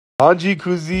Haanji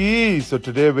Cuzzy. So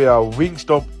today we are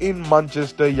Wingstop in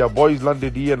Manchester. Your boys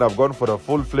landed here and I've gone for a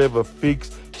full Flavour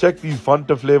Fix. Check these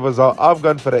Fanta flavors out. I've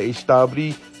gone for a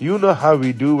Ishtabri. You know how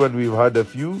we do when we've had a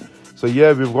few. So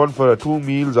yeah, we've gone for 2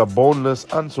 meals, a boneless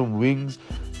and some wings.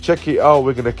 Check it out.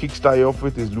 We're going to kickstart you off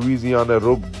with this Louisiana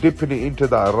rub, dipping it into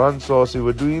that run sauce.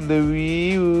 We're doing the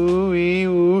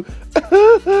wee-oo.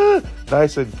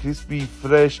 Nice and crispy,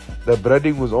 fresh. The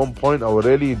breading was on point. I was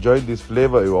really enjoying this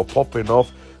flavor. It was popping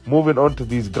off. Moving on to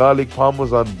these garlic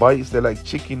parmesan bites. They're like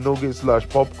chicken nuggets /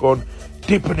 popcorn.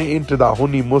 Dipping it into that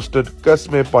honey mustard.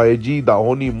 Kasme paeji. That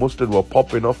honey mustard was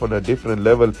popping off on a different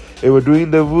level. They were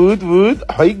doing the wood.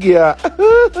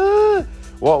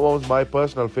 What was my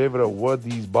personal favorite were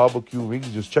these barbecue wings.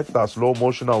 Just check that slow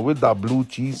motion out with that blue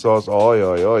cheese sauce.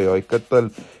 Oi.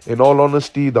 In all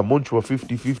honesty, the munch were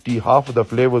 50-50. Half of the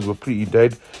flavors were pretty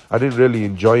dead. I didn't really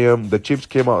enjoy them. The chips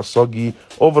came out soggy.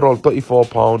 Overall,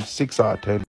 £34, 6 out of 10.